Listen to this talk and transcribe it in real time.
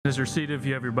As you're seated, if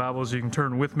you have your Bibles, you can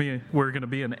turn with me. We're going to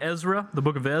be in Ezra, the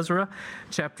book of Ezra,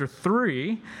 chapter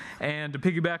 3. And to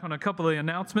piggyback on a couple of the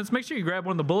announcements, make sure you grab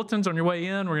one of the bulletins on your way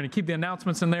in. We're going to keep the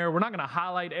announcements in there. We're not going to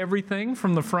highlight everything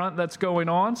from the front that's going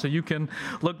on, so you can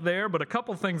look there. But a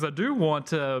couple of things I do want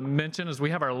to mention is we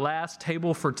have our last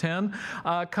table for 10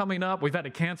 coming up. We've had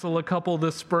to cancel a couple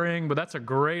this spring, but that's a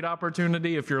great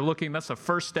opportunity. If you're looking, that's the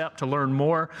first step to learn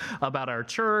more about our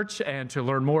church and to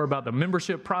learn more about the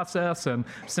membership process. And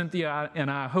Cynthia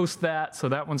and I host that, so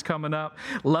that one's coming up.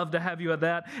 Love to have you at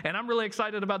that. And I'm really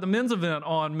excited about the men's event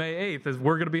on May 8th, as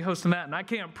we're going to be hosting that. And I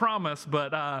can't promise,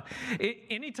 but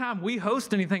anytime we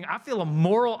host anything, I feel a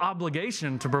moral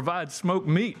obligation to provide smoked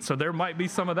meat. So there might be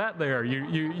some of that there.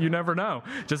 You never know.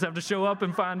 Just have to show up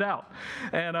and find out.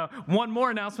 And one more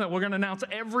announcement. We're going to announce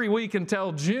every week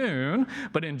until June,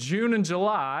 but in June and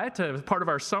July, as part of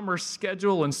our summer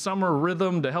schedule and summer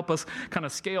rhythm to help us kind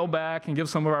of scale back and give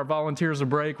some of our volunteers a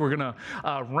break, we're going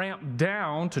to ramp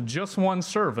down to just one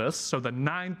service. So the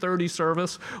 9:30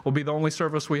 service will be the only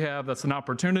service we have. That's an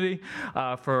opportunity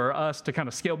for us to kind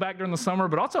of scale back during the summer,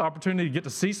 but also an opportunity to get to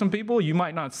see some people you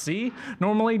might not see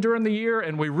normally during the year.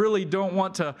 And we really don't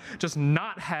want to just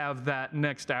not have that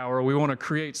next hour. We want to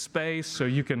create space so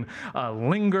you can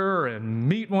linger and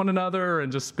meet one another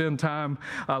and just spend time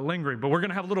lingering. But we're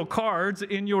going to have little cards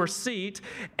in your seat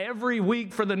every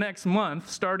week for the next month,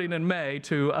 starting in May,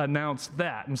 to announce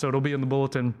that. And so it'll be in the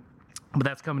bulletin, but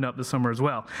that's coming up this summer as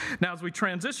well. Now, as we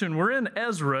transition, we're in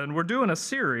Ezra, and we're doing a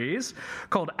series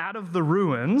called Out of the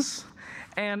Ruins.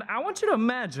 And I want you to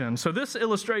imagine, so this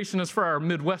illustration is for our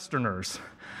Midwesterners,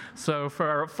 so for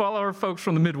our follower folks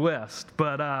from the Midwest.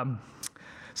 But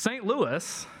St.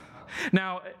 Louis,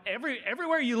 now,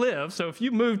 everywhere you live, so if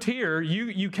you moved here,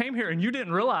 you came here and you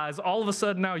didn't realize all of a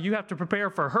sudden now you have to prepare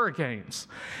for hurricanes.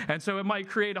 And so it might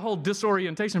create a whole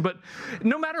disorientation. But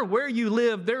no matter where you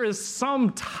live, there is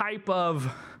some type of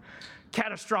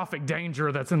catastrophic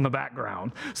danger that's in the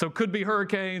background. So it could be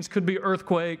hurricanes, could be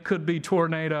earthquake, could be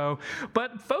tornado.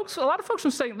 But a lot of folks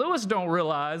from St. Louis don't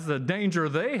realize the danger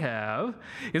they have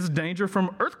is danger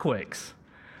from earthquakes.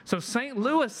 So St.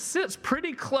 Louis sits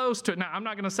pretty close to, now I'm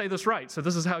not going to say this right, so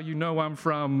this is how you know I'm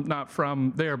not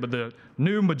from there, but the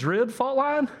New Madrid fault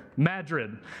line?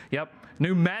 Madrid. Yep.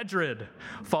 New Madrid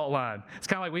fault line. It's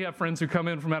kind of like we have friends who come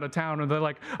in from out of town and they're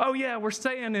like, oh yeah, we're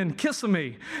staying in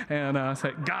Kissimmee. And I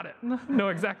say, got it. Know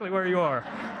exactly where you are.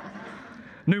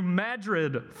 New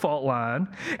Madrid fault line,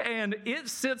 and it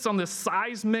sits on this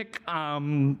seismic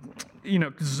zone.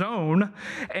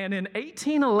 And in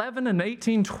 1811 and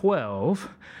 1812,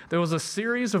 there was a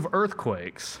series of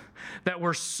earthquakes that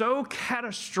were so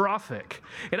catastrophic,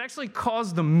 it actually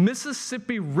caused the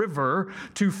Mississippi River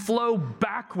to flow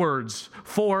backwards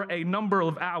for a number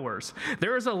of hours.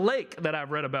 There is a lake that I've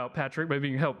read about, Patrick, maybe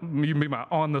you can help, you can be my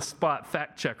on-the-spot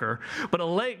fact checker, but a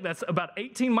lake that's about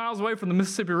 18 miles away from the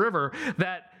Mississippi River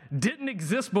that didn't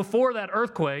exist before that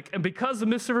earthquake, and because the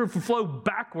Mississippi River flowed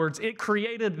backwards, it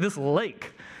created this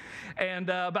lake. And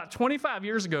about 25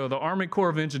 years ago, the Army Corps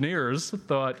of Engineers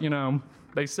thought,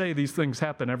 they say these things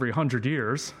happen every 100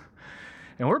 years.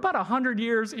 And we're about 100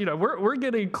 years, we're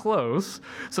getting close.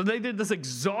 So they did this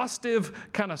exhaustive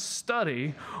kind of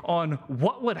study on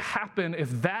what would happen if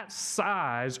that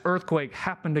size earthquake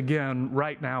happened again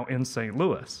right now in St.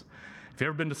 Louis. If you've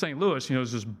ever been to St. Louis,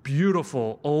 it's this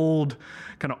beautiful old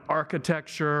kind of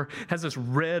architecture. It has this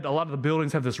red, a lot of the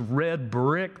buildings have this red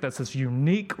brick that's this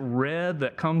unique red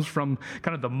that comes from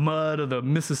kind of the mud of the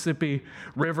Mississippi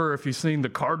River. If you've seen the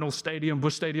Cardinal Stadium,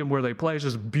 Busch Stadium, where they play, it's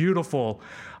this beautiful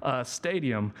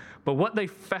stadium. But what they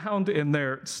found in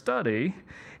their study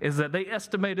is that they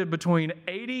estimated between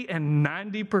 80 and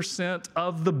 90%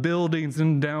 of the buildings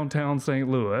in downtown St.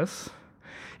 Louis,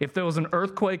 if there was an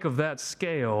earthquake of that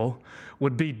scale,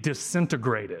 would be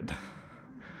disintegrated.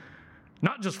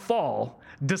 Not just fall,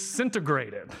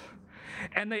 disintegrated.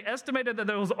 And they estimated that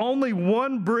there was only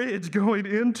one bridge going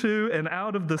into and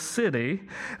out of the city.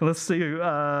 Let's see,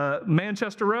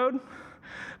 Manchester Road?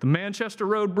 The Manchester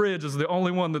Road Bridge is the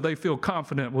only one that they feel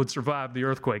confident would survive the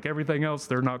earthquake. Everything else,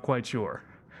 they're not quite sure.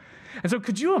 And so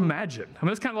could you imagine,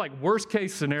 it's kind of like worst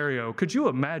case scenario, could you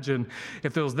imagine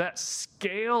if there was that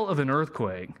scale of an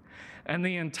earthquake and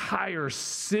the entire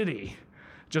city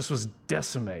just was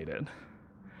decimated?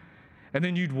 And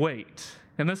then you'd wait.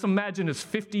 And let's imagine it's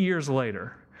 50 years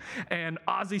later. And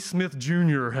Ozzie Smith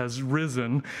Jr. has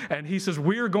risen, and he says,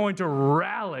 we're going to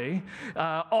rally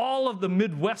all of the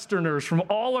Midwesterners from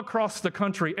all across the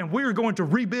country, and we're going to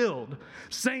rebuild.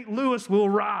 St. Louis will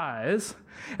rise.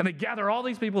 And they gather all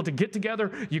these people to get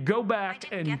together. You go back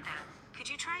and... I didn't get that. Could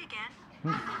you try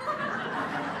again?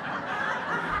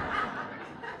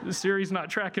 Siri's not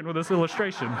tracking with this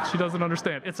illustration. She doesn't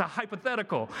understand. It's a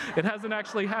hypothetical. It hasn't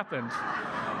actually happened.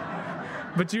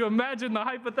 But you imagine the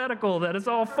hypothetical that it's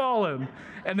all fallen.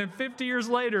 And then 50 years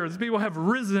later, as people have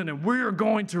risen and we're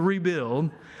going to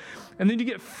rebuild. And then you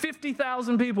get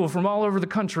 50,000 people from all over the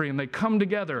country and they come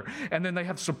together and then they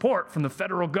have support from the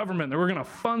federal government that we're going to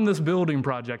fund this building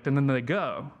project, and then they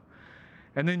go.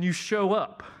 And then you show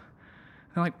up.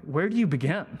 And like, where do you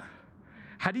begin?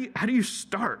 How do you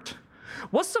start?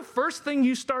 What's the first thing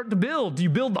you start to build? Do you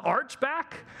build the arch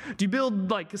back? Do you build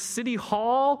like City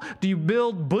Hall? Do you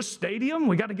build Busch Stadium?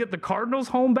 We got to get the Cardinals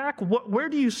home back. Where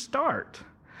do you start?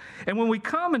 And when we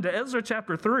come into Ezra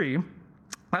chapter 3,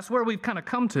 that's where we've kind of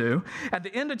come to. At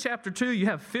the end of chapter 2, you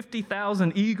have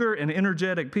 50,000 eager and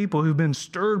energetic people who've been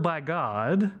stirred by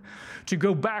God to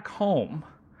go back home,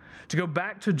 to go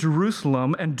back to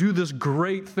Jerusalem and do this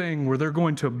great thing where they're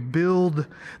going to build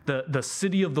the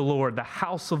city of the Lord, the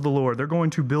house of the Lord. They're going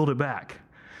to build it back.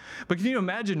 But can you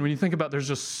imagine when you think about there's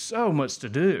just so much to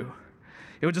do?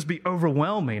 It would just be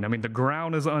overwhelming. I mean, the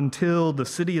ground is untilled, the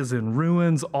city is in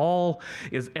ruins,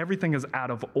 everything is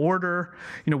out of order.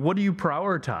 You know, what do you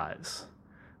prioritize?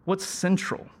 What's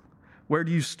central? Where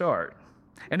do you start?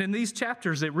 And in these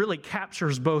chapters, it really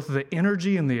captures both the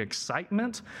energy and the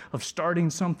excitement of starting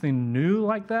something new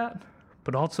like that,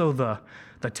 but also the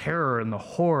terror and the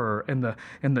horror and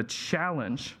the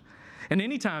challenge. And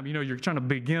anytime, you're trying to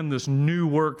begin this new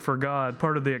work for God,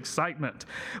 part of the excitement,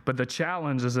 but the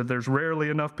challenge is that there's rarely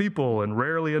enough people and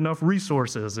rarely enough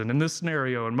resources. And in this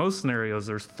scenario, in most scenarios,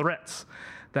 there's threats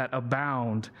that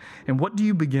abound. And what do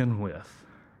you begin with?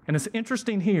 And it's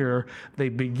interesting here, they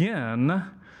begin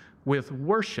with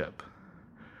worship.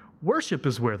 Worship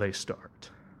is where they start.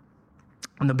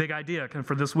 And the big idea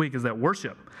for this week is that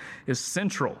worship is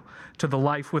central to the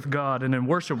life with God. And in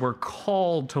worship, we're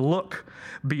called to look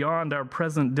beyond our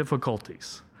present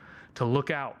difficulties, to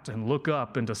look out and look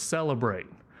up and to celebrate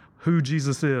who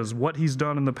Jesus is, what he's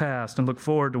done in the past, and look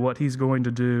forward to what he's going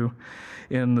to do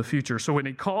in the future. So when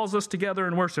he calls us together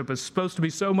in worship, it's supposed to be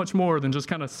so much more than just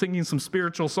kind of singing some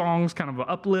spiritual songs, kind of an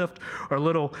uplift or a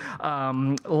little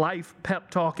life pep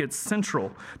talk. It's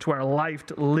central to our life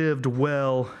lived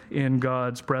well in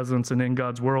God's presence and in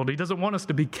God's world. He doesn't want us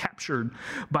to be captured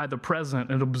by the present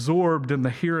and absorbed in the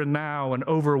here and now and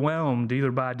overwhelmed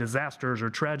either by disasters or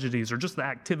tragedies or just the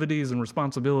activities and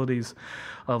responsibilities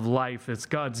of life. It's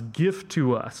God's gift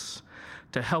to us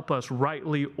to help us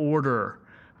rightly order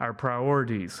our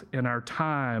priorities in our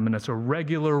time, and it's a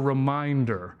regular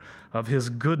reminder of his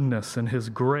goodness and his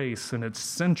grace, and it's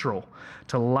central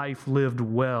to life lived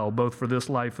well, both for this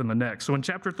life and the next. So in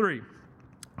chapter 3,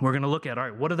 we're going to look at, all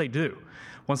right, what do they do?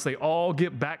 Once they all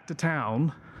get back to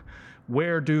town,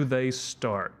 where do they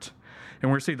start?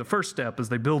 And we're going to see the first step is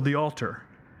they build the altar.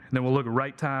 And then we'll look at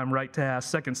right time, right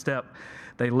task. Second step,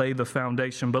 they lay the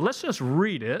foundation. But let's just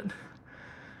read it.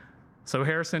 So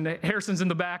Harrison's in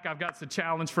the back. I've got the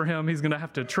challenge for him. He's going to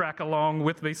have to track along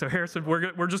with me. So Harrison,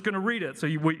 we're just going to read it. So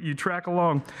you track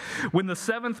along. When the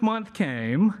 7th month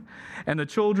came and the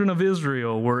children of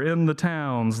Israel were in the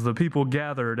towns, the people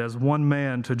gathered as one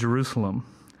man to Jerusalem.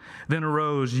 Then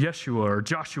arose Joshua,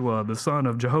 the son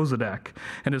of Jehozadak,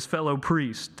 and his fellow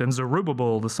priest, and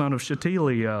Zerubbabel, the son of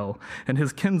Shealtiel, and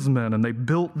his kinsmen, and they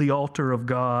built the altar of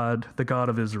God, the God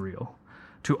of Israel,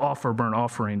 to offer burnt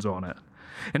offerings on it.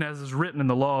 And as is written in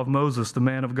the law of Moses, the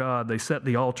man of God, they set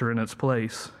the altar in its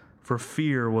place, for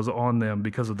fear was on them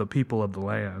because of the people of the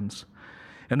lands.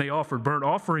 And they offered burnt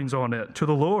offerings on it to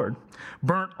the Lord,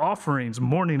 burnt offerings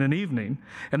morning and evening.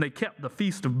 And they kept the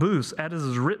feast of booths, as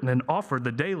is written, and offered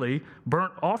the daily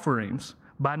burnt offerings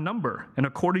by number and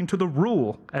according to the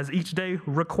rule, as each day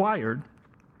required.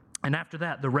 And after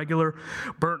that, the regular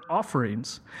burnt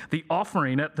offerings, the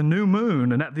offering at the new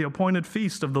moon and at the appointed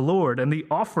feast of the Lord, and the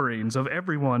offerings of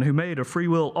everyone who made a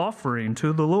freewill offering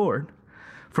to the Lord.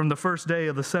 From the first day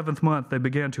of the 7th month, they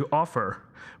began to offer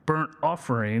burnt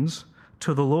offerings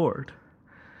to the Lord.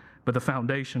 But the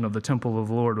foundation of the temple of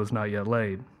the Lord was not yet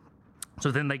laid. So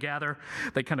then they gather,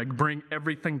 they kind of bring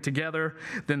everything together,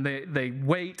 then they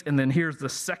wait, and then here's the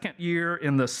second year.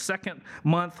 In the 2nd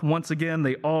month, once again,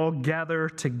 they all gather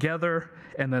together,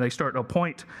 and then they start to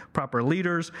appoint proper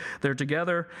leaders. They're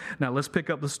together. Now let's pick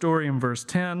up the story in verse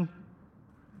 10.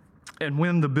 And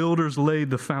when the builders laid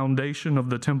the foundation of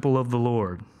the temple of the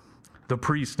Lord, the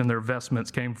priests in their vestments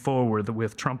came forward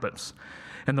with trumpets,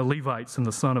 and the Levites and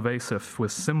the son of Asaph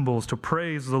with cymbals to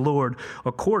praise the Lord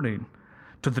according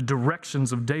to the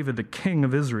directions of David, the king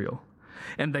of Israel.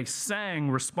 And they sang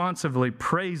responsively,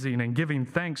 praising and giving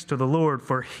thanks to the Lord,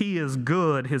 for he is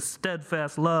good. His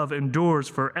steadfast love endures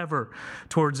forever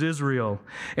towards Israel.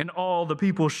 And all the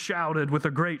people shouted with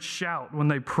a great shout when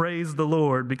they praised the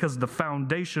Lord, because the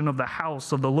foundation of the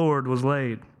house of the Lord was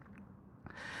laid.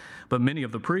 But many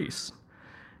of the priests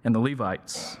and the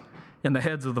Levites and the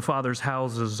heads of the fathers'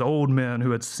 houses, old men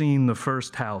who had seen the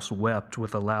first house, wept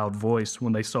with a loud voice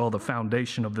when they saw the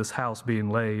foundation of this house being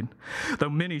laid. Though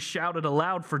many shouted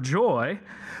aloud for joy,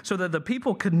 so that the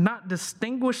people could not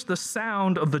distinguish the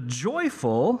sound of the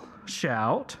joyful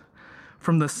shout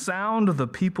from the sound of the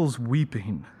people's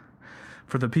weeping.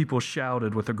 For the people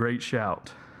shouted with a great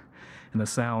shout, and the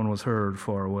sound was heard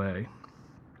far away.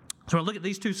 So we'll look at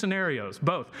these two scenarios,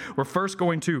 both. We're first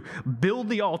going to build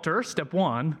the altar, step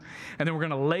one, and then we're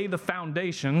going to lay the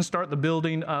foundation, start the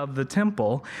building of the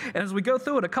temple. And as we go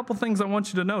through it, a couple things I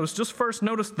want you to notice. Just first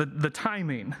notice the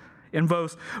timing in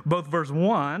both verse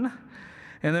 1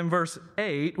 and then verse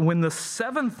 8, when the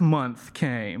 7th month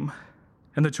came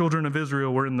and the children of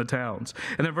Israel were in the towns.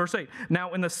 And then verse 8,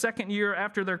 now in the 2nd year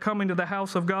after their coming to the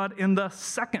house of God, in the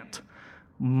 2nd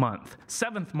month,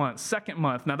 7th month, 2nd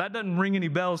month. Now that doesn't ring any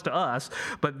bells to us,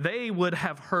 but they would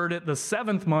have heard it the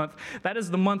 7th month. That is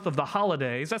the month of the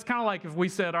holidays. That's kind of like if we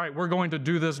said, all right, we're going to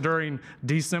do this during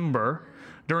December,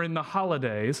 during the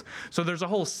holidays. So there's a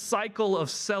whole cycle of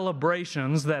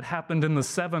celebrations that happened in the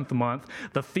 7th month,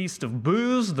 the Feast of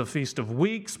Booths, the Feast of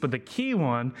Weeks, but the key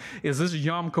one is this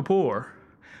Yom Kippur,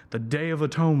 the Day of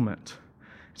Atonement.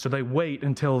 So they wait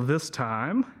until this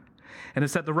time, and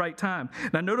it's at the right time.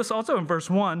 Now notice also in verse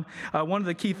 1, one of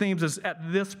the key themes is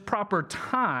at this proper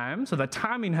time, so the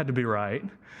timing had to be right,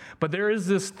 but there is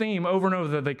this theme over and over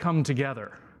that they come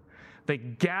together. They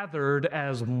gathered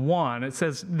as one. It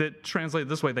says that translated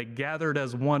this way, they gathered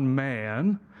as one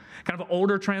man. Kind of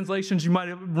older translations, you might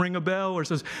ring a bell, where it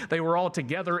says they were all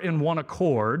together in one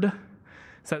accord.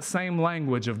 It's that same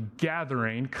language of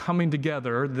gathering, coming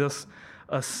together, this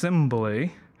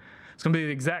assembly. It's going to be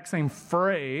the exact same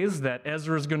phrase that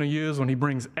Ezra is going to use when he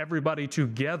brings everybody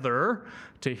together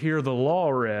to hear the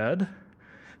law read.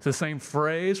 It's the same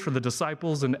phrase for the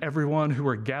disciples and everyone who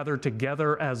were gathered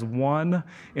together as one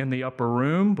in the upper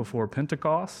room before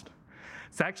Pentecost.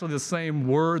 It's actually the same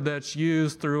word that's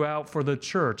used throughout for the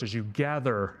church as you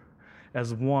gather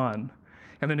as one.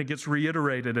 And then it gets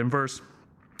reiterated in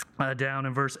down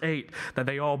in verse 8 that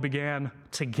they all began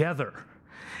together.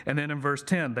 And then in verse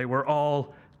 10, they were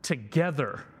all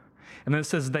together. And then it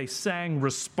says they sang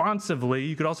responsively.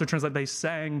 You could also translate they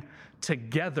sang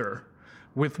together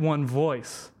with one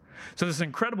voice. So this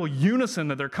incredible unison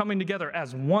that they're coming together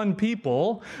as one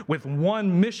people with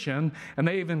one mission, and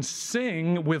they even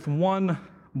sing with one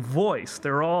voice.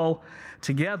 They're all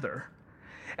together.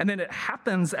 And then it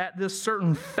happens at this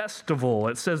certain festival.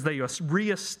 It says they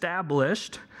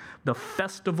reestablished the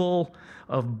festival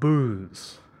of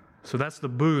booths. So that's the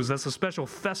booths. That's a special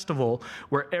festival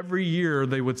where every year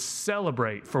they would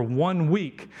celebrate for 1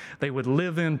 week. They would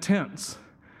live in tents.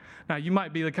 Now, you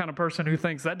might be the kind of person who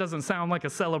thinks that doesn't sound like a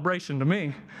celebration to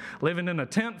me, living in a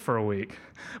tent for a week.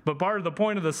 But part of the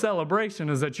point of the celebration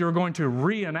is that you're going to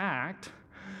reenact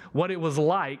what it was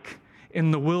like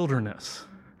in the wilderness.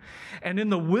 And in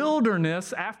the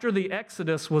wilderness, after the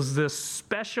Exodus, was this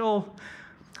special,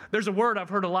 there's a word I've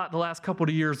heard a lot the last couple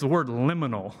of years, the word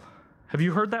liminal. Have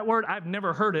you heard that word? I've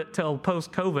never heard it till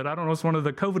post-COVID. I don't know if it's one of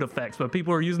the COVID effects, but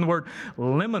people are using the word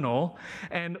liminal.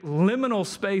 And liminal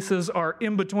spaces are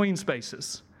in-between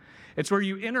spaces. It's where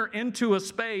you enter into a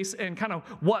space and kind of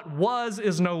what was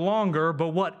is no longer, but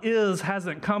what is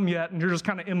hasn't come yet, and you're just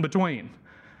kind of in between.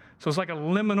 So it's like a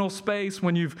liminal space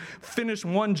when you've finished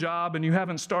one job and you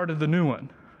haven't started the new one,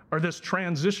 or this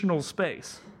transitional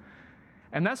space.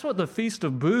 And that's what the Feast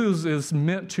of Booths is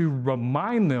meant to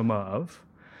remind them of,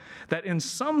 that in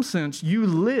some sense you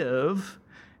live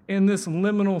in this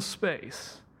liminal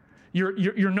space.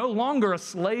 You're no longer a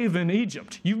slave in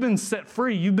Egypt. You've been set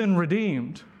free. You've been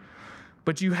redeemed.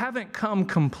 But you haven't come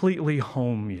completely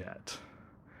home yet.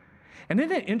 And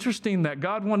isn't it interesting that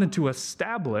God wanted to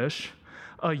establish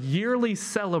a yearly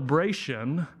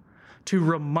celebration to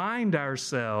remind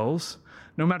ourselves,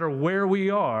 no matter where we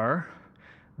are,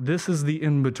 this is the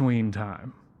in-between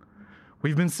time.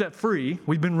 We've been set free.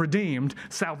 We've been redeemed.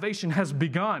 Salvation has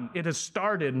begun. It has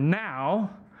started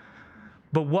now,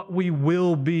 but what we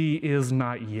will be is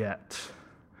not yet.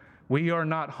 We are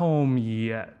not home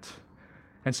yet.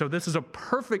 And so this is a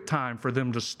perfect time for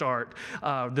them to start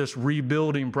this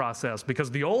rebuilding process,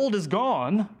 because the old is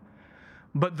gone,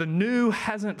 but the new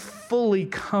hasn't fully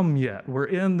come yet. We're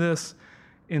in this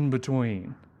in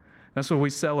between. That's what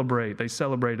we celebrate. They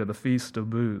celebrated the Feast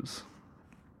of Booths.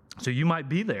 So you might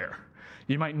be there.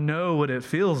 You might know what it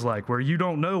feels like, where you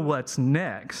don't know what's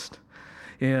next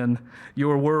in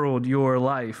your world, your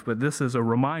life, but this is a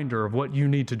reminder of what you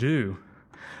need to do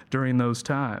during those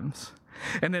times.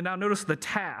 And then now notice the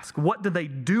task. What do they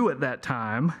do at that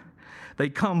time? They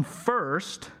come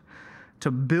first to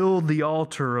build the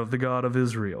altar of the God of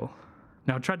Israel.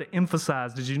 Now I tried to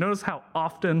emphasize, did you notice how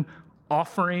often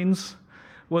offerings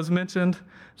was mentioned?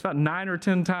 It's about 9 or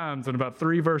 10 times in about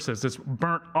 3 verses. It's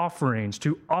burnt offerings,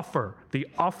 to offer the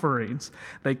offerings.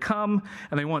 They come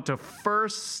and they want to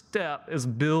first step is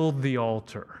build the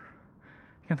altar.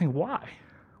 You can think, why?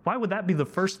 Why would that be the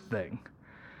first thing?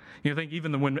 You think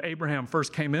even when Abraham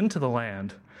first came into the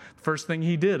land, the first thing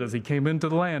he did as he came into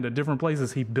the land at different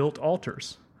places, he built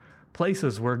altars,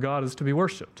 places where God is to be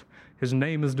worshiped. His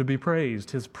name is to be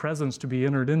praised, his presence to be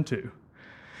entered into.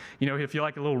 You know, if you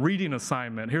like a little reading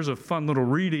assignment, here's a fun little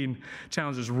reading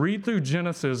challenge. Just read through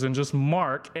Genesis and just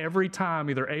mark every time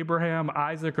either Abraham,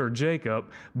 Isaac, or Jacob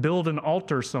build an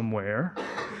altar somewhere.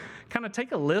 Kind of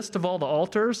take a list of all the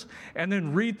altars and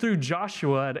then read through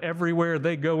Joshua at everywhere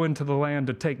they go into the land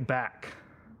to take back.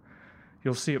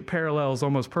 You'll see it parallels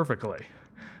almost perfectly.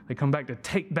 They come back to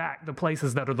take back the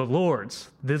places that are the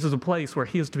Lord's. This is a place where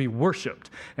he is to be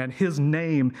worshiped and his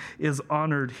name is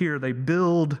honored here. They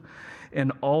build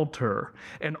an altar.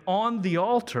 And on the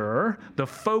altar, the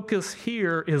focus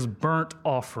here is burnt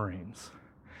offerings.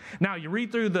 Now, you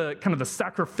read through the kind of the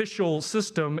sacrificial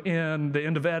system in the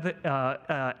end of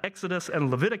Exodus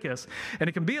and Leviticus, and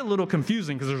it can be a little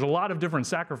confusing because there's a lot of different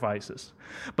sacrifices.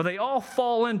 But they all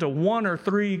fall into one of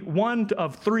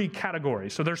 3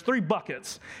 categories. So there's 3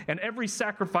 buckets, and every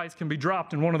sacrifice can be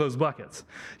dropped in one of those buckets.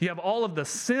 You have all of the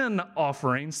sin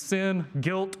offerings, sin,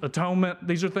 guilt, atonement.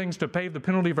 These are things to pay the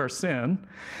penalty of our sin.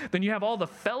 Then you have all the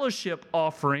fellowship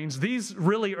offerings. These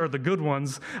really are the good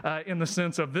ones in the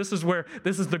sense of this is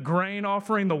the grain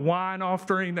offering, the wine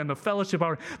offering, and the fellowship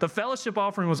offering. The fellowship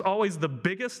offering was always the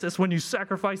biggest. It's when you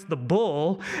sacrifice the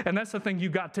bull, and that's the thing you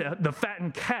got to, the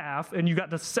fattened calf, and you got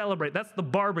to celebrate. That's the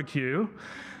barbecue.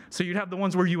 So you'd have the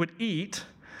ones where you would eat.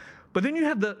 But then you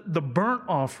have the burnt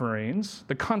offerings,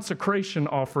 the consecration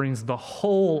offerings, the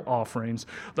whole offerings.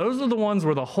 Those are the ones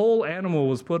where the whole animal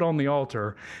was put on the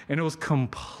altar, and it was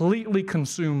completely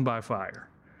consumed by fire.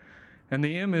 And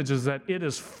the image is that it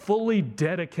is fully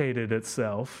dedicated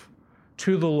itself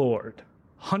to the Lord,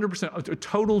 100%, a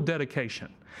total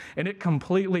dedication. And it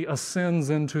completely ascends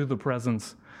into the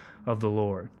presence of the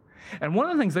Lord. And one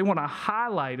of the things they want to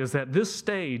highlight is that this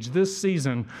stage, this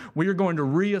season, we are going to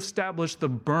reestablish the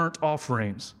burnt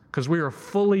offerings because we are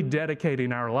fully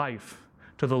dedicating our life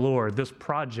to the Lord, this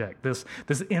project, this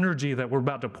energy that we're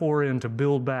about to pour in to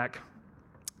build back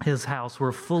his house.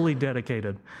 We're fully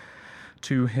dedicated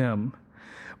to him.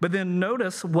 But then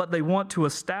notice what they want to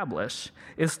establish.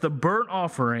 It's the burnt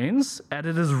offerings, as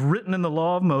it is written in the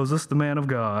law of Moses, the man of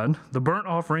God, the burnt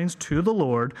offerings to the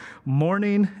Lord,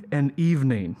 morning and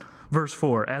evening. Verse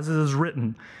 4, as it is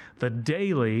written, the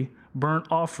daily burnt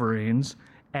offerings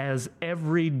as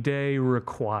every day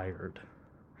required.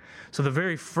 So the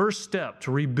very first step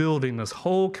to rebuilding this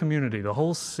whole community, the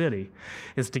whole city,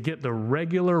 is to get the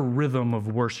regular rhythm of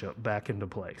worship back into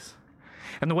place.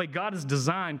 And the way God has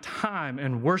designed time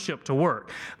and worship to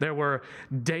work. There were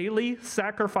daily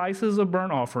sacrifices of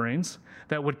burnt offerings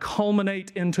that would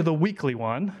culminate into the weekly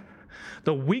one.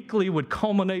 The weekly would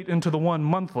culminate into the one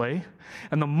monthly,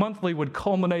 and the monthly would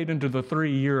culminate into the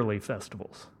 3 yearly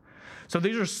festivals. So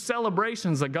these are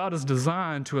celebrations that God has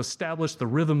designed to establish the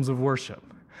rhythms of worship.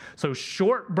 So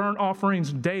short burnt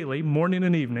offerings daily, morning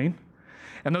and evening.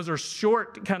 And those are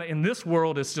short, kind of in this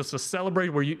world, it's just a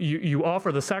celebration where you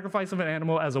offer the sacrifice of an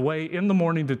animal as a way in the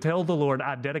morning to tell the Lord,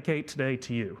 I dedicate today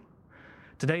to you.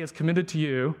 Today is committed to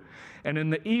you. And in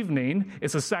the evening,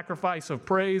 it's a sacrifice of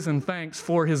praise and thanks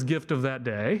for his gift of that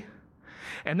day.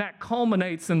 And that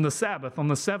culminates in the Sabbath. On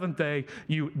the 7th day,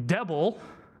 you debble.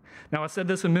 Now, I said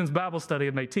this in men's Bible study,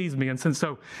 and they teased me. And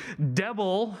so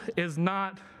debble is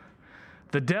not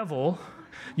the devil.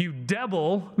 You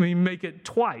double, make it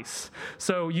twice.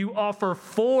 So you offer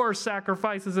 4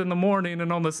 sacrifices in the morning,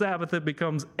 and on the Sabbath it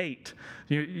becomes 8.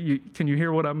 Can you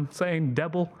hear what I'm saying?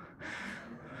 Double?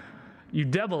 You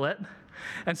double it.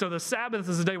 And so the Sabbath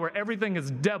is a day where everything is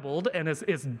doubled and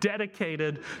it's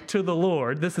dedicated to the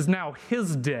Lord. This is now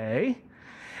his day.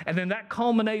 And then that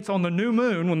culminates on the new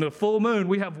moon. When the full moon,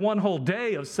 we have one whole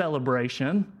day of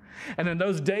celebration. And then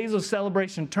those days of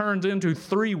celebration turns into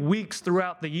 3 weeks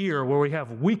throughout the year where we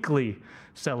have weekly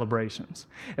celebrations.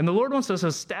 And the Lord wants us to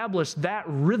establish that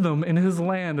rhythm in his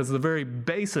land as the very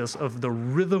basis of the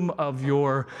rhythm of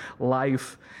your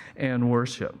life and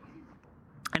worship.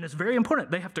 And it's very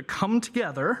important. They have to come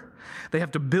together, they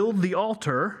have to build the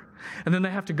altar, and then they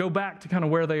have to go back to kind of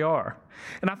where they are.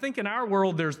 And I think in our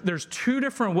world, there's two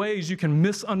different ways you can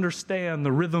misunderstand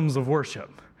the rhythms of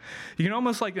worship. You can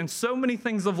almost, like in so many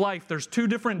things of life, there's two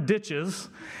different ditches,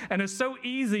 and it's so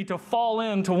easy to fall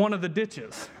into one of the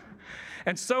ditches.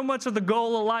 And so much of the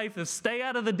goal of life is stay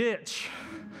out of the ditch.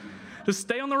 Just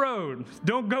stay on the road.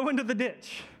 Don't go into the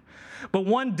ditch. But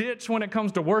one ditch when it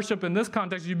comes to worship in this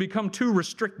context, you become too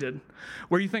restricted,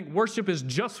 where you think worship is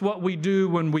just what we do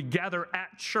when we gather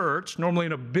at church, normally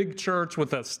in a big church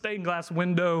with a stained glass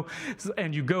window,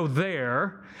 and you go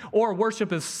there. Or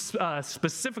worship is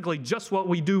specifically just what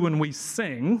we do when we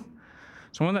sing.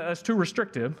 So that's too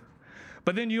restrictive.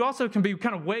 But then you also can be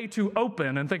kind of way too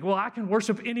open and think, well, I can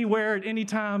worship anywhere at any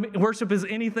time. Worship is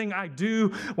anything I do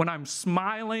when I'm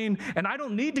smiling, and I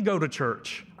don't need to go to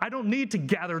church. I don't need to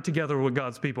gather together with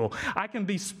God's people. I can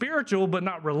be spiritual but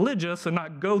not religious and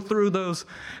not go through those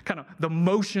kind of the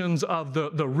motions of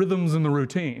the rhythms and the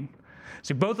routine.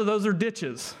 See, both of those are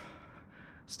ditches.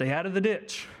 Stay out of the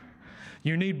ditch.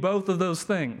 You need both of those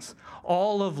things.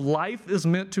 All of life is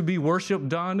meant to be worship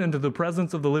done into the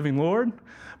presence of the living Lord,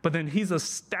 but then he's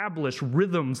established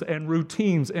rhythms and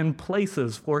routines and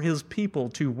places for his people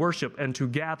to worship and to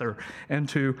gather and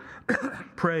to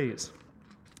praise.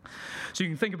 So you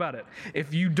can think about it.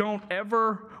 If you don't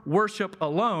ever worship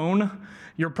alone,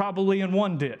 you're probably in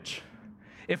one ditch.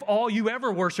 If all you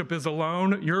ever worship is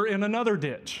alone, you're in another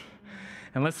ditch.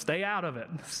 And let's stay out of it.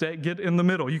 Get in the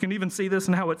middle. You can even see this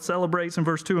in how it celebrates in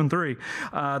verse 2 and 3.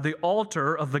 The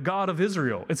altar of the God of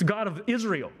Israel. It's God of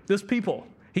Israel, this people.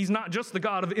 He's not just the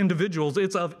God of individuals.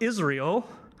 It's of Israel.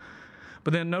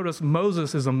 But then notice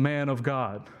Moses is a man of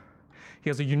God. He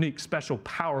has a unique, special,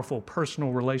 powerful,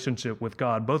 personal relationship with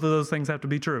God. Both of those things have to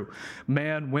be true.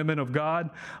 Man, women of God,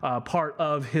 part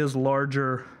of his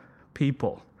larger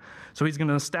people. So he's going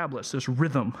to establish this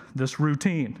rhythm, this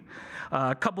routine.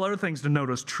 A couple other things to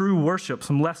notice. True worship,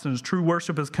 some lessons. True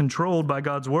worship is controlled by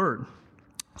God's word.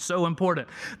 So important.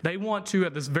 They want to,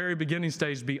 at this very beginning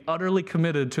stage, be utterly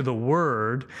committed to the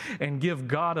word and give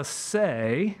God a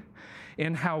say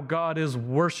in how God is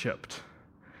worshiped.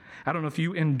 I don't know if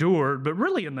you endured, but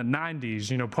really in the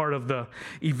 90s, part of the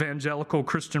evangelical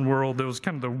Christian world, there was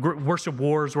kind of the worship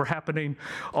wars were happening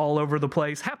all over the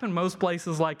place. Happened most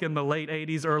places like in the late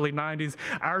 80s, early 90s.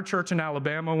 Our church in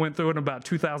Alabama went through it in about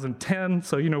 2010,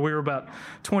 so, we were about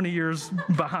 20 years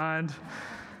behind.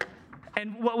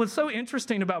 And what was so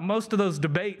interesting about most of those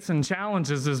debates and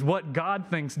challenges is what God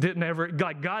thinks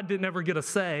God didn't ever get a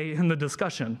say in the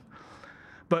discussion.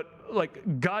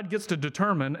 But God gets to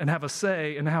determine and have a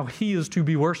say in how he is to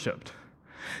be worshiped.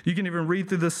 You can even read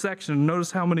through this section and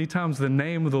notice how many times the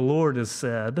name of the Lord is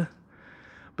said.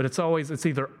 But it's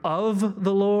either of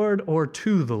the Lord or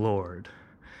to the Lord.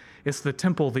 It's the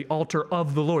temple, the altar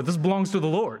of the Lord. This belongs to the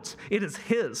Lord's. It is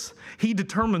his. He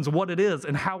determines what it is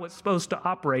and how it's supposed to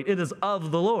operate. It is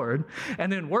of the Lord.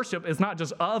 And then worship is not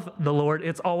just of the Lord,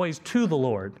 it's always to the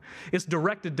Lord. It's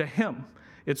directed to him.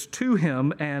 It's to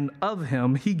him, and of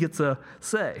him, he gets a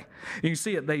say. You can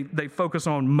see it. They focus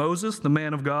on Moses, the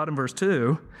man of God, in verse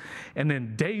 2, and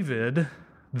then David,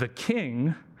 the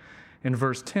king, in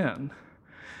verse 10.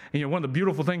 And one of the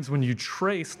beautiful things when you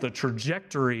trace the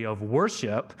trajectory of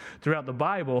worship throughout the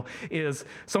Bible is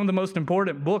some of the most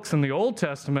important books in the Old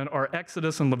Testament are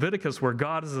Exodus and Leviticus, where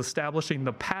God is establishing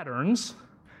the patterns.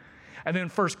 And then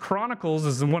First Chronicles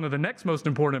is one of the next most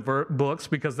important books,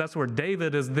 because that's where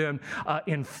David is then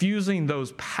infusing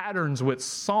those patterns with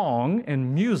song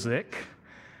and music.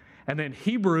 And then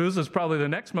Hebrews is probably the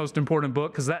next most important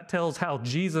book, because that tells how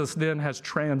Jesus then has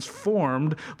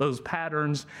transformed those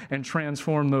patterns and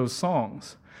transformed those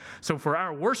songs. So for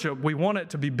our worship, we want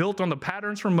it to be built on the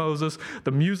patterns from Moses,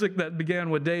 the music that began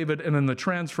with David, and then the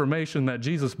transformation that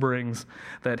Jesus brings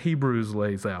that Hebrews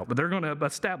lays out. But they're going to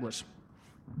establish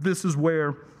this is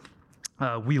where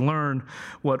we learn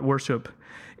what worship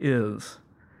is.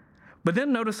 But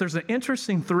then notice there's an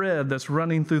interesting thread that's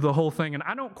running through the whole thing, and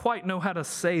I don't quite know how to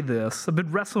say this. I've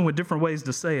been wrestling with different ways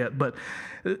to say it, but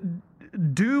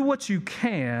do what you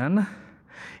can,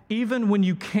 even when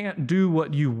you can't do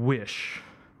what you wish.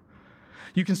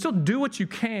 You can still do what you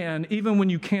can, even when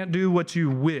you can't do what you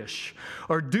wish,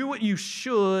 or do what you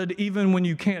should, even when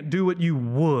you can't do what you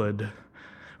would.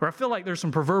 Or I feel like there's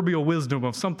some proverbial wisdom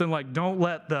of something like, don't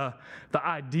let the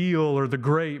ideal or the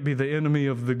great be the enemy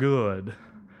of the good.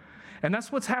 And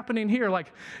that's what's happening here.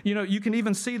 You can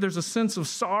even see there's a sense of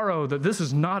sorrow that this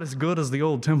is not as good as the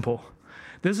old temple.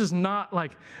 This is not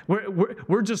like,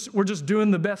 we're just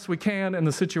doing the best we can in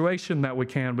the situation that we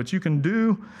can, but you can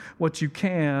do what you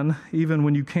can even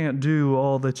when you can't do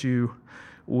all that you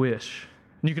wish.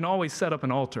 And you can always set up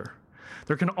an altar.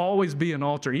 There can always be an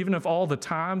altar, even if all the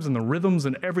times and the rhythms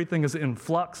and everything is in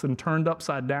flux and turned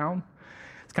upside down.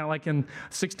 It's kind of like in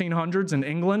 1600s in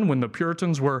England when the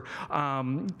Puritans were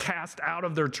cast out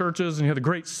of their churches and you had the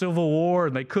Great Civil War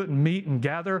and they couldn't meet and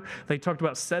gather. They talked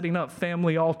about setting up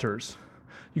family altars.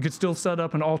 You could still set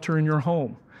up an altar in your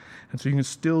home. And so you can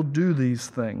still do these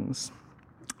things.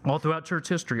 All throughout church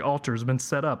history, altars have been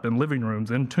set up in living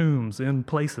rooms, in tombs, in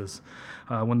places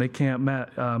when they can't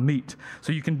meet.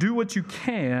 So you can do what you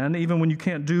can, even when you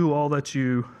can't do all that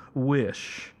you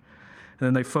wish. And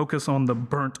then they focus on the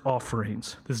burnt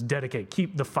offerings. This dedicate,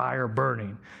 keep the fire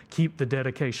burning, keep the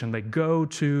dedication. They go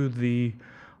to the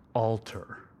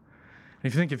altar. And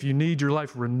if you think if you need your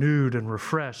life renewed and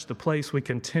refreshed, the place we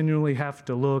continually have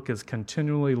to look is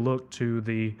continually look to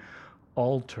the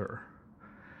altar.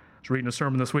 I was reading a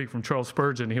sermon this week from Charles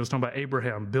Spurgeon. He was talking about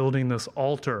Abraham building this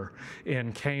altar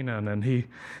in Canaan. And he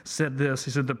said this, he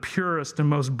said, the purest and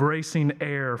most bracing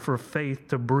air for faith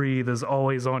to breathe is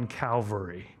always on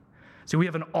Calvary. See, we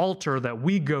have an altar that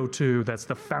we go to that's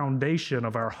the foundation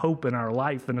of our hope in our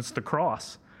life, and it's the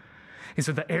cross. He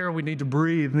said, the air we need to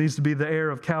breathe needs to be the air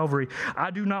of Calvary.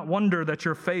 I do not wonder that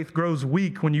your faith grows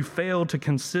weak when you fail to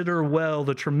consider well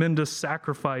the tremendous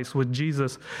sacrifice which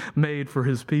Jesus made for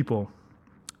his people.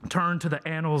 Turn to the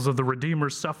annals of the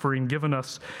Redeemer's suffering given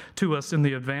to us in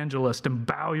the evangelist and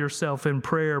bow yourself in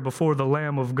prayer before the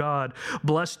Lamb of God,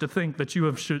 blessed to think that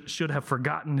you should have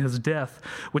forgotten his death,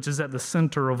 which is at the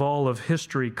center of all of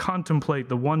history. Contemplate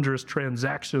the wondrous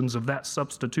transactions of that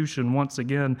substitution once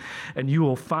again, and you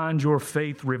will find your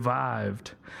faith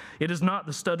revived. It is not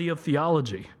the study of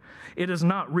theology. It is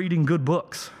not reading good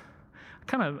books. I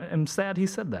kind of am sad he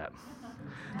said that.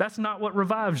 That's not what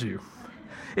revives you.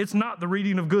 It's not the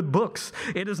reading of good books.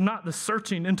 It is not the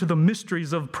searching into the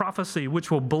mysteries of prophecy,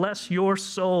 which will bless your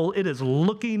soul. It is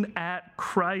looking at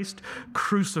Christ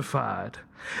crucified.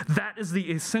 That is the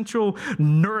essential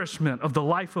nourishment of the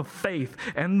life of faith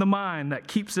and the mind that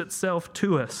keeps itself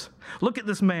to us. Look at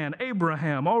this man,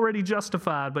 Abraham, already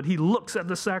justified, but he looks at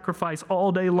the sacrifice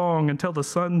all day long until the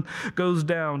sun goes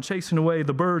down, chasing away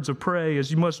the birds of prey. As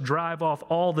you must drive off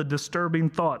all the disturbing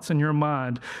thoughts in your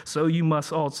mind, so you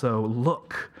must also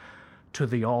look to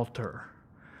the altar.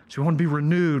 So we want to be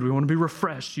renewed, we want to be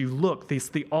refreshed. You look, it's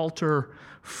the altar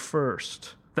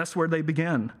first. That's where they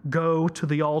begin. Go to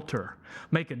the altar.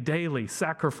 Make a daily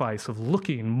sacrifice of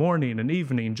looking morning and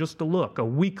evening just to look. A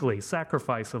weekly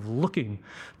sacrifice of looking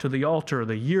to the altar.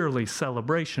 The yearly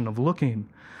celebration of looking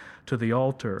to the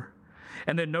altar.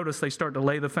 And then notice they start to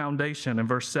lay the foundation in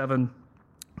verse 7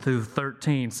 through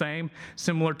 13.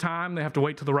 Similar time. They have to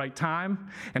wait till the right time.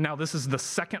 And now this is the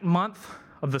second month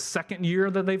of the second year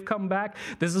that they've come back.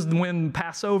 This is when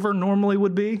Passover normally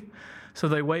would be. So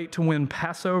they wait to when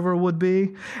Passover would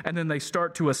be, and then they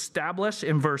start to establish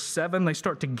in verse 7, they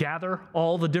start to gather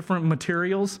all the different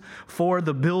materials for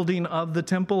the building of the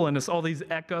temple, and it's all these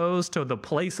echoes to the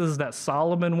places that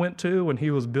Solomon went to when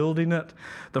he was building it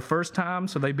the first time.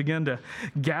 So they begin to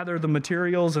gather the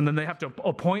materials, and then they have to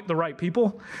appoint the right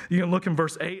people. You can look in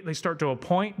verse 8, they start to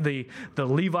appoint the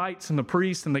Levites and the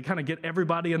priests, and they kind of get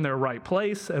everybody in their right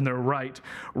place and their right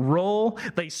role.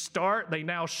 They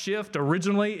now shift.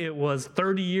 Originally, it was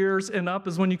 30 years and up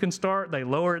is when you can start. They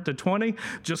lower it to 20,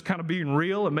 just kind of being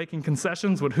real and making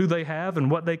concessions with who they have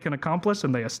and what they can accomplish,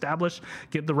 and they establish,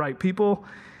 get the right people,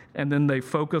 and then they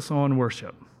focus on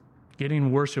worship,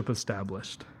 getting worship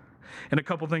established. And a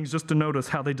couple things just to notice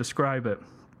how they describe it.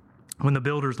 When the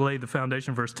builders laid the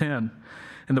foundation, verse 10,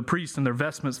 and the priests in their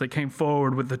vestments, they came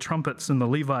forward with the trumpets, and the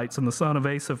Levites and the son of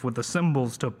Asaph with the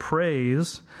cymbals to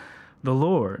praise the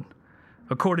Lord,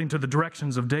 according to the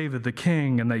directions of David the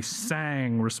king, and they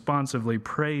sang responsively,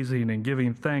 praising and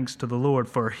giving thanks to the Lord,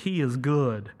 for he is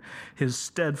good. His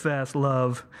steadfast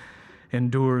love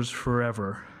endures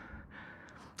forever.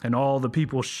 And all the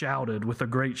people shouted with a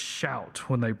great shout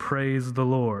when they praised the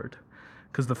Lord,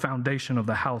 because the foundation of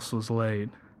the house was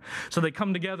laid. So they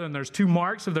come together, and there's two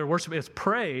marks of their worship. It's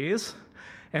praise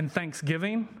and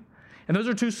thanksgiving. And those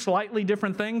are two slightly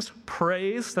different things.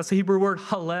 Praise, that's the Hebrew word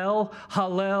hallel,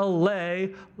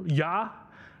 hallel,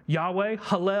 Yahweh,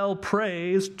 hallel,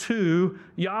 praise to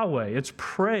Yahweh. It's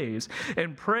praise.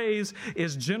 And praise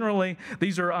is generally,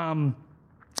 these are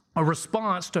a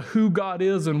response to who God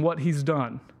is and what he's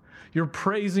done. You're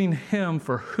praising him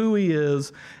for who he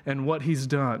is and what he's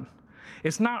done.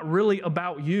 It's not really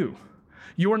about you.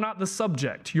 You're not the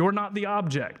subject. You're not the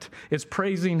object. It's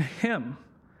praising him.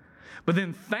 But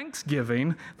then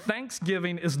thanksgiving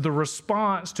is the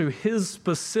response to his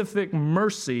specific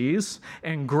mercies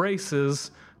and graces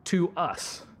to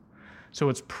us. So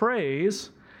it's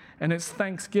praise, and it's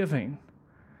thanksgiving.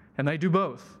 And they do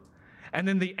both. And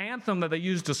then the anthem that they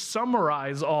use to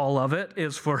summarize all of it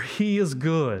is, "For he is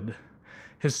good.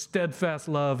 His steadfast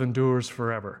love endures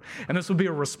forever." And this would be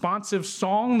a responsive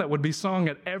song that would be sung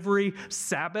at every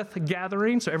Sabbath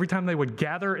gathering. So every time they would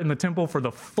gather in the temple for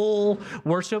the full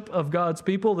worship of God's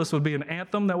people, this would be an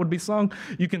anthem that would be sung.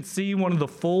 You can see one of the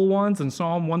full ones in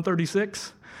Psalm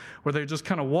 136, where they just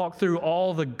kind of walk through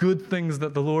all the good things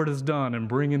that the Lord has done in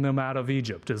bringing them out of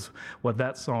Egypt, is what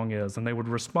that song is. And they would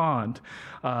respond.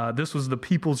 This was the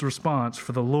people's response: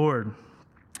 "For the Lord,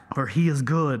 for he is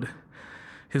good.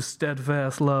 His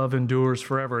steadfast love endures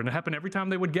forever." And it happened every time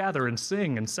they would gather and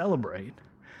sing and celebrate.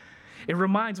 It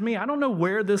reminds me, I don't know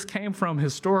where this came from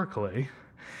historically,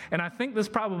 and I think this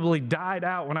probably died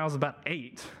out when I was about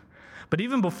 8. But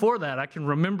even before that, I can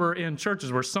remember in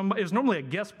churches where it was normally a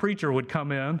guest preacher would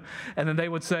come in, and then they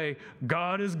would say,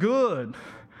 "God is good."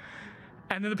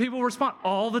 And then the people would respond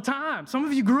all the time. Some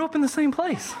of you grew up in the same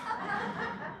place.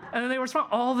 And then they would respond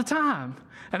all the time.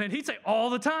 And then he'd say, "All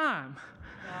the time."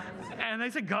 And they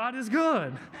say, "God is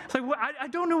good." It's like, well, I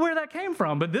don't know where that came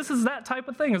from, but this is that type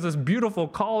of thing. It's this beautiful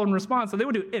call and response that they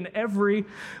would do in every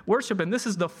worship. And this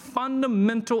is the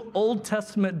fundamental Old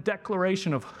Testament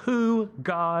declaration of who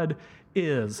God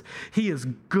is. He is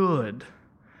good.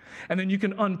 And then you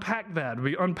can unpack that.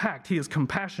 Be unpacked. He is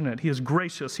compassionate. He is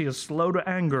gracious. He is slow to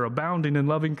anger, abounding in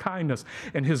loving kindness.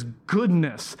 And his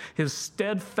goodness, his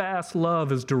steadfast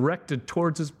love is directed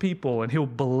towards his people. And he'll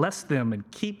bless them and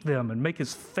keep them and make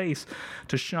his face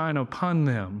to shine upon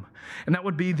them. And that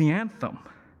would be the anthem.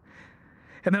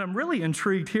 And then I'm really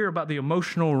intrigued here about the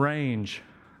emotional range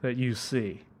that you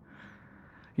see.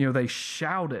 You know, they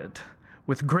shouted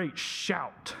with great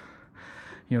shout.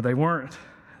 You know, they were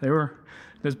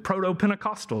there's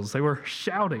proto-Pentecostals. They were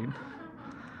shouting.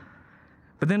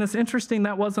 But then it's interesting,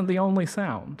 that wasn't the only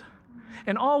sound.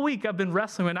 And all week I've been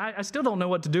wrestling, and I still don't know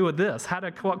what to do with this, how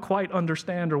to quite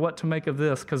understand or what to make of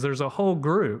this, because there's a whole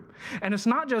group. And it's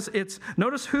not just,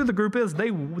 notice who the group is,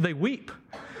 they weep.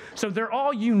 So they're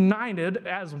all united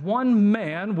as one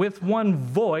man with one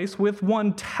voice, with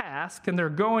one task, and they're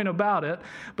going about it,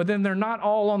 but then they're not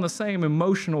all on the same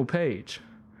emotional page.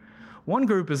 One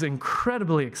group is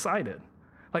incredibly excited.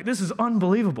 Like, this is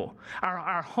unbelievable.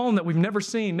 Our home that we've never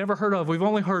seen, never heard of, we've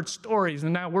only heard stories,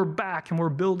 and now we're back and we're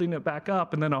building it back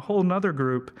up. And then a whole nother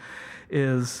group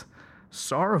is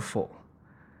sorrowful.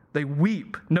 They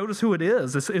weep. Notice who it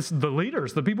is. It's the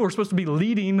leaders, the people who are supposed to be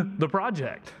leading the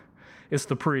project. It's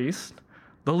the priests,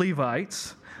 the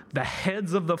Levites, the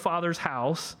heads of the Father's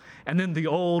house, and then the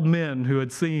old men who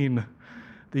had seen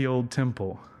the old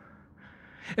temple.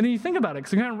 And then you think about it,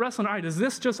 because you're kind of wrestling, all right, is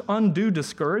this just undue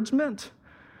discouragement?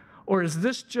 Or is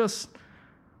this just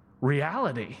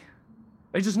reality?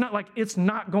 It's just not like it's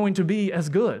not going to be as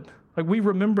good. Like, we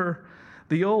remember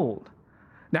the old.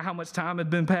 Now, how much time had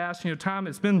been passed?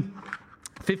 It's been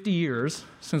 50 years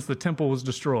since the temple was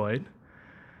destroyed.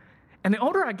 And the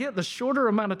older I get, the shorter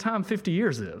amount of time 50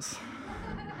 years is.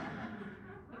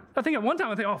 I think at one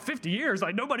time 50 years,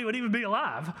 like nobody would even be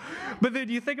alive. But then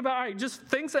you think about, all right, just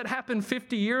things that happened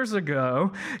 50 years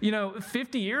ago.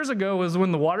 50 years ago was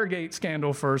when the Watergate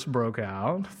scandal first broke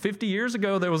out. 50 years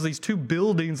ago, there was these 2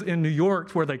 buildings in New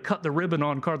York where they cut the ribbon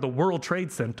on called the World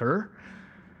Trade Center.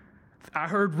 I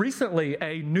heard recently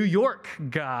a New York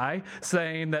guy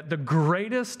saying that the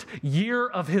greatest year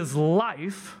of his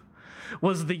life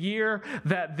was the year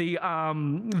that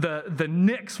the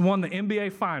Knicks won the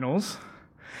NBA Finals.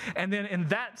 And then in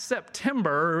that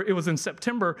September, it was in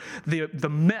September, the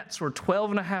Mets were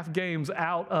 12 and a half games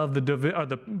out of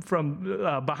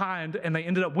behind, and they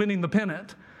ended up winning the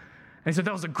pennant. And he said,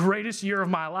 that was the greatest year of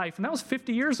my life. And that was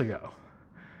 50 years ago.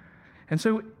 And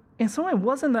so it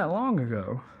wasn't that long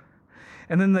ago.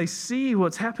 And then they see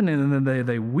what's happening, and then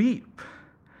they weep.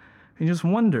 And you just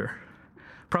wonder.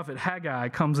 Prophet Haggai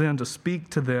comes in to speak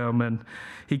to them, and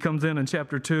he comes in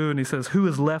chapter 2, and he says, "Who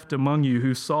is left among you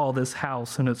who saw this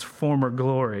house in its former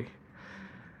glory?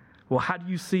 Well, how do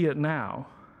you see it now?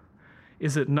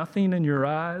 Is it nothing in your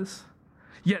eyes?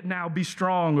 Yet now be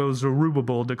strong, O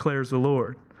Zerubbabel, declares the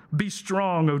Lord. Be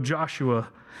strong, O Joshua,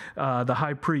 the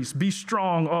high priest. Be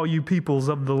strong, all you peoples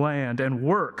of the land, and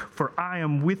work, for I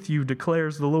am with you,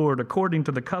 declares the Lord, according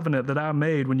to the covenant that I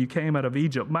made when you came out of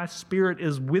Egypt. My spirit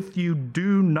is with you.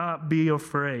 Do not be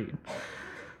afraid.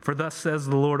 For thus says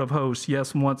the Lord of hosts,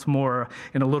 yes, once more,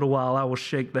 in a little while I will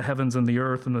shake the heavens and the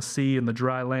earth and the sea and the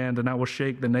dry land, and I will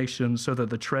shake the nations so that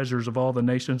the treasures of all the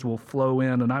nations will flow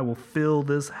in, and I will fill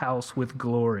this house with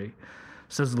glory,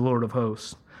 says the Lord of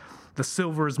hosts. The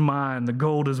silver is mine, the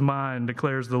gold is mine,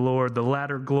 declares the Lord. The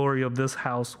latter glory of this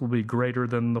house will be greater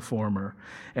than the former,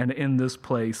 and in this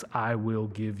place I will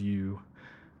give you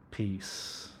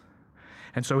peace.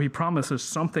 And so he promises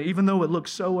something, even though it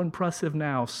looks so impressive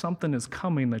now, something is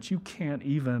coming that you can't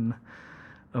even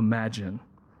imagine.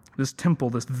 This temple,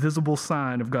 this visible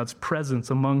sign of God's presence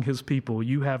among his people,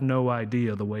 you have no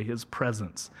idea the way his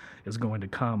presence is going to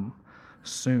come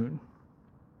soon.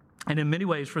 And in many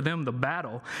ways for them, the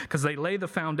battle, because they lay the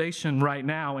foundation right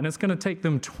now, and it's going to take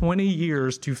them 20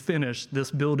 years to finish this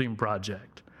building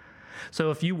project.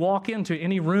 So if you walk into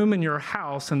any room in your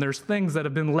house and there's things that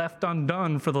have been left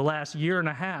undone for the last year and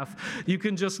a half, you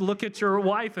can just look at your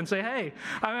wife and say, hey,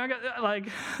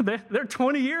 they're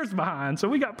 20 years behind, so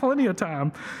we got plenty of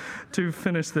time to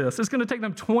finish this. It's going to take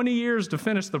them 20 years to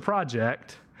finish the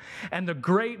project. And the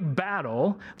great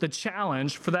battle, the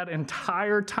challenge for that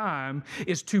entire time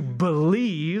is to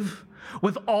believe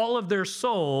with all of their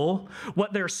soul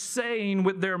what they're saying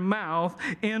with their mouth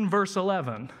in verse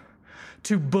 11.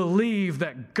 To believe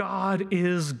that God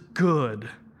is good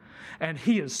and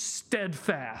he is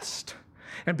steadfast.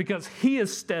 And because he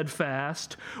is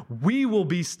steadfast, we will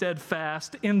be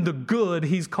steadfast in the good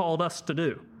he's called us to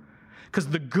do. Because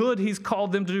the good he's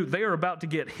called them to do, they are about to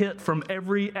get hit from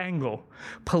every angle.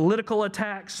 Political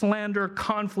attack, slander,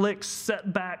 conflict,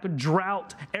 setback,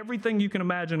 drought, everything you can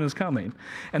imagine is coming.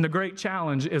 And the great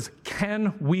challenge is,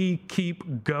 can we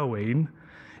keep going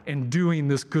and doing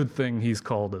this good thing he's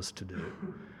called us to do?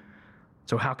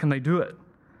 So how can they do it?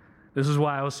 This is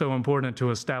why it was so important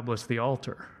to establish the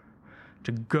altar,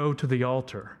 to go to the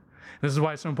altar. This is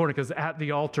why it's so important, because at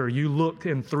the altar, you look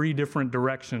in three different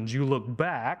directions. You look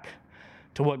back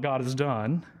to what God has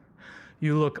done,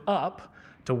 you look up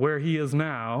to where he is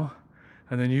now,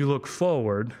 and then you look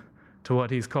forward to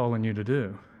what he's calling you to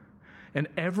do. And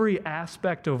every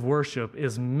aspect of worship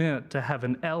is meant to have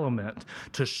an element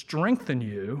to strengthen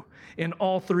you in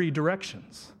all three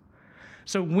directions.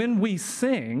 So when we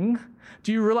sing,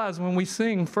 do you realize when we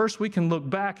sing, first we can look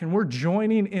back and we're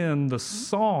joining in the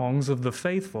songs of the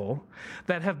faithful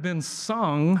that have been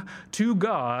sung to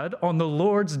God on the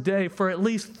Lord's day for at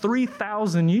least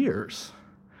 3,000 years.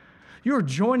 You're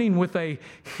joining with a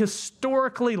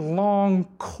historically long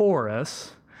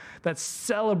chorus that's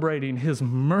celebrating his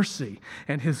mercy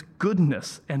and his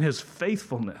goodness and his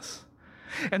faithfulness.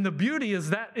 And the beauty is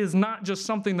that is not just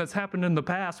something that's happened in the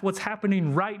past. What's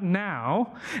happening right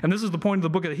now, and this is the point of the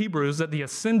book of Hebrews, that the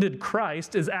ascended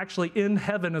Christ is actually in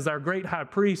heaven as our great high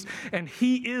priest, and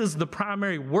he is the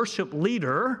primary worship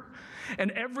leader.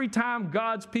 And every time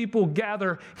God's people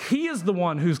gather, he is the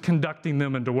one who's conducting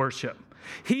them into worship.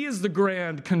 He is the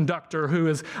grand conductor who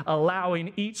is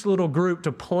allowing each little group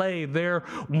to play their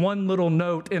one little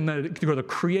note in the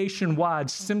creation-wide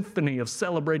symphony of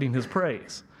celebrating his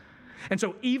praise. And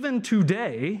so even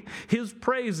today, his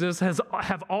praises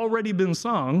have already been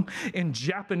sung in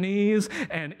Japanese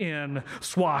and in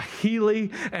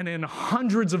Swahili and in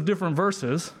hundreds of different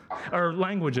verses or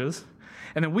languages.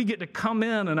 And then we get to come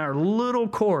in our little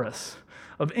chorus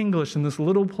of English in this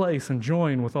little place and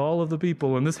join with all of the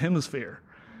people in this hemisphere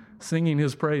singing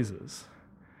his praises.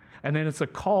 And then it's a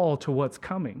call to what's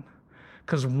coming.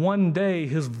 Because one day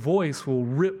his voice will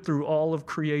rip through all of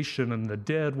creation and the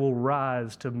dead will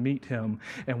rise to meet him,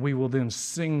 and we will then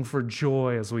sing for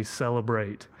joy as we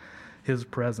celebrate his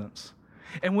presence.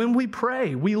 And when we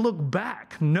pray, we look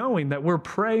back knowing that we're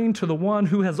praying to the one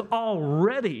who has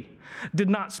already did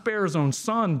not spare his own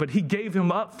son, but he gave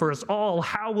him up for us all.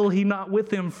 How will he not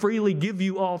with him freely give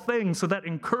you all things? So that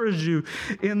encourages you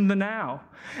in the now.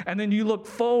 And then you look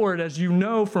forward, as you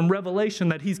know from Revelation,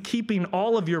 that he's keeping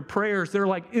all of your prayers. They're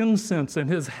like incense in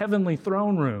his heavenly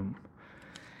throne room.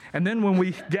 And then when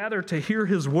we gather to hear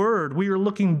his word, we are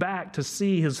looking back to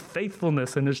see his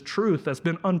faithfulness and his truth that's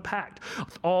been unpacked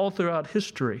all throughout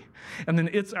history. And then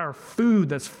it's our food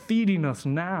that's feeding us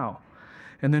now.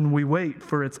 And then we wait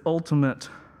for its ultimate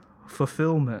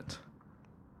fulfillment.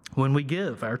 When we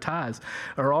give our tithes,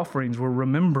 our offerings, we're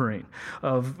remembering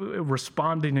of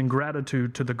responding in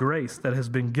gratitude to the grace that has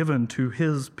been given to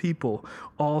his people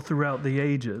all throughout the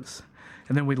ages.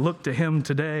 And then we look to him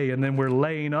today, and then we're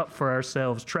laying up for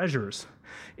ourselves treasures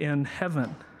in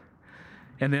heaven.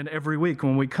 And then every week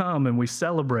when we come and we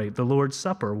celebrate the Lord's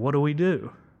Supper, what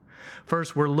do?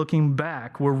 First, we're looking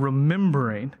back, we're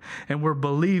remembering, and we're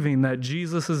believing that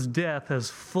Jesus' death has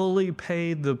fully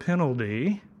paid the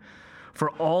penalty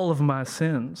for all of my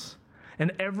sins.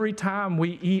 And every time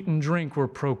we eat and drink, we're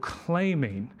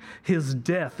proclaiming his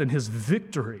death and his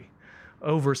victory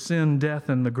over sin, death,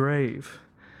 and the grave.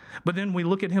 But then we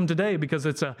look at him today because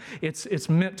it's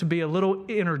meant to be a little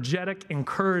energetic,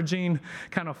 encouraging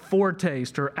kind of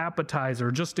foretaste or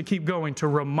appetizer, just to keep going, to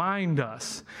remind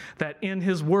us that in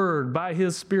his word, by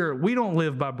his Spirit, we don't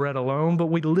live by bread alone, but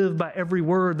we live by every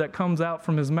word that comes out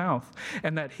from his mouth.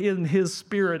 And that in his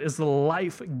Spirit is the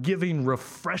life-giving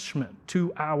refreshment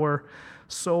to our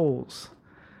souls.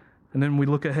 And then we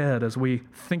look ahead as we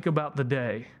think about the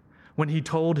day when he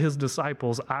told his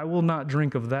disciples, I will not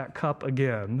drink of that cup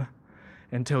again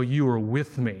until you are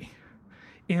with me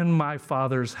in my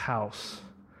Father's house.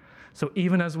 So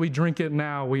even as we drink it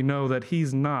now, we know that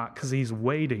he's not, because he's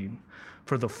waiting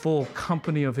for the full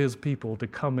company of his people to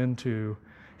come into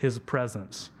his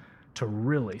presence to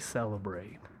really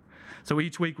celebrate. So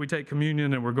each week we take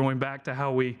communion, and we're going back to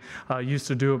how we used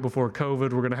to do it before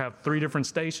COVID. We're going to have 3 different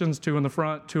stations, 2 in the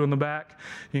front, 2 in the back.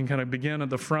 You can kind of begin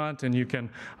at the front, and you can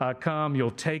come.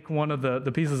 You'll take one of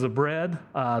the pieces of bread,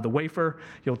 the wafer.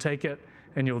 You'll take it,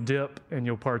 and you'll dip, and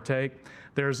you'll partake.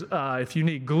 There's, if you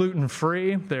need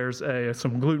gluten-free, there's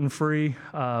some gluten-free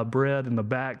bread in the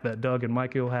back that Doug and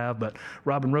Mikey will have. But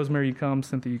Rob and Rosemary, you come.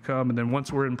 Cynthia, you come. And then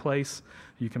once we're in place,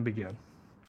 you can begin.